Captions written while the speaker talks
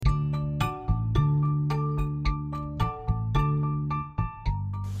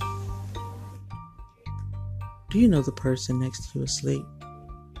Do you know the person next to you asleep?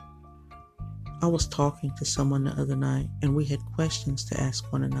 I was talking to someone the other night and we had questions to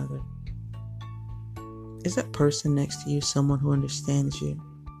ask one another. Is that person next to you someone who understands you?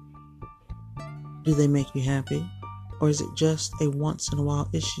 Do they make you happy? Or is it just a once in a while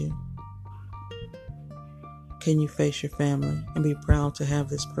issue? Can you face your family and be proud to have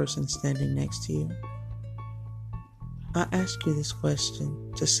this person standing next to you? I ask you this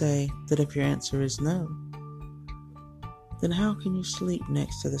question to say that if your answer is no, then how can you sleep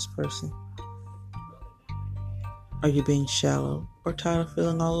next to this person? Are you being shallow or tired of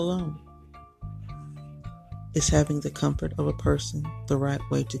feeling all alone? Is having the comfort of a person the right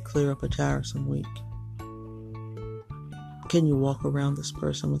way to clear up a tiresome week? Can you walk around this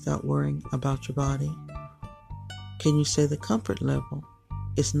person without worrying about your body? Can you say the comfort level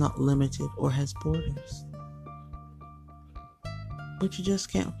is not limited or has borders? But you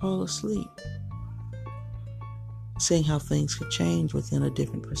just can't fall asleep. Seeing how things could change within a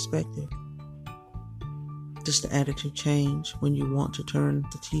different perspective. Does the attitude change when you want to turn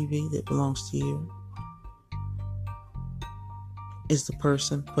the TV that belongs to you? Is the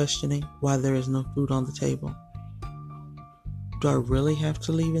person questioning why there is no food on the table? Do I really have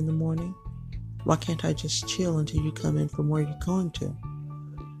to leave in the morning? Why can't I just chill until you come in from where you're going to?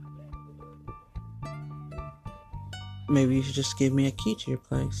 Maybe you should just give me a key to your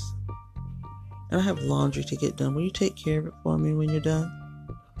place. And I have laundry to get done. Will you take care of it for me when you're done?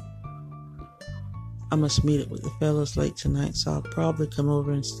 I must meet up with the fellas late tonight, so I'll probably come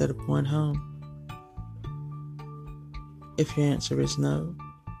over instead of going home. If your answer is no,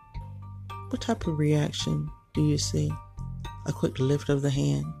 what type of reaction do you see? A quick lift of the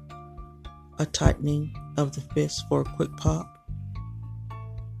hand? A tightening of the fist for a quick pop?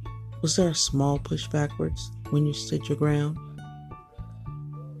 Was there a small push backwards when you stood your ground?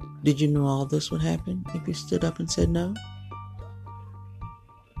 Did you know all this would happen if you stood up and said no?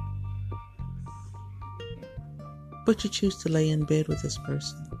 But you choose to lay in bed with this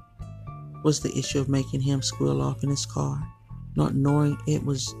person. Was the issue of making him squeal off in his car, not knowing it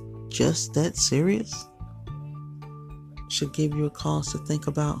was just that serious? Should give you a cause to think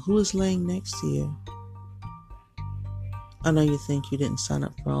about who is laying next to you. I know you think you didn't sign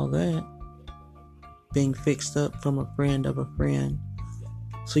up for all that. Being fixed up from a friend of a friend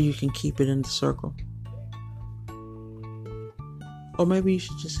so you can keep it in the circle. Or maybe you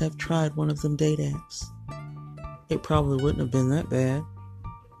should just have tried one of them date apps. It probably wouldn't have been that bad.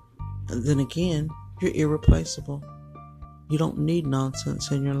 And then again, you're irreplaceable. You don't need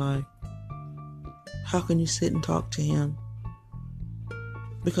nonsense in your life. How can you sit and talk to him?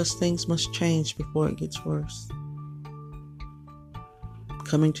 Because things must change before it gets worse.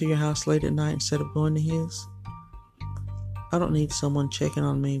 Coming to your house late at night instead of going to his? I don't need someone checking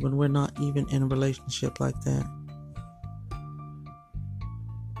on me when we're not even in a relationship like that.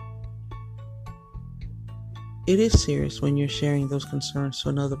 It is serious when you're sharing those concerns to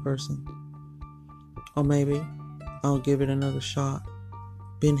another person. Or maybe I'll give it another shot,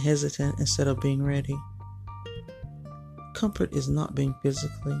 being hesitant instead of being ready. Comfort is not being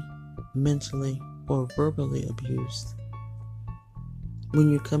physically, mentally, or verbally abused. When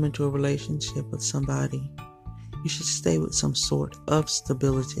you come into a relationship with somebody, you should stay with some sort of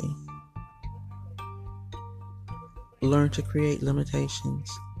stability. Learn to create limitations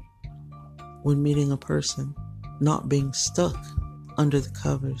when meeting a person, not being stuck under the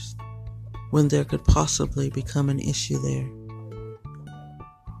covers when there could possibly become an issue there.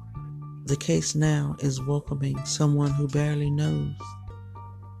 The case now is welcoming someone who barely knows.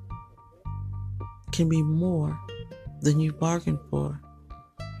 Can be more than you bargained for.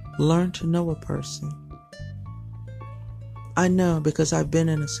 Learn to know a person. I know because I've been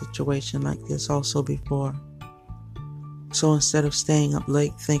in a situation like this also before. So instead of staying up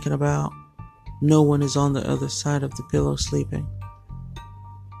late thinking about no one is on the other side of the pillow sleeping,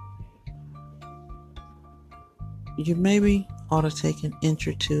 you maybe ought to take an inch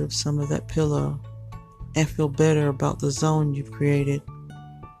or two of some of that pillow and feel better about the zone you've created.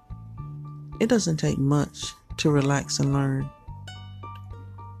 It doesn't take much to relax and learn.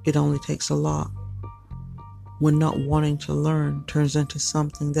 It only takes a lot when not wanting to learn turns into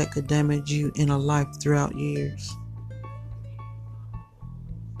something that could damage you in a life throughout years.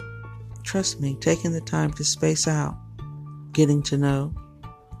 Trust me, taking the time to space out, getting to know,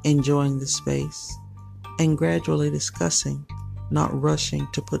 enjoying the space, and gradually discussing, not rushing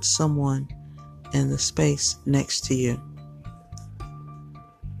to put someone in the space next to you.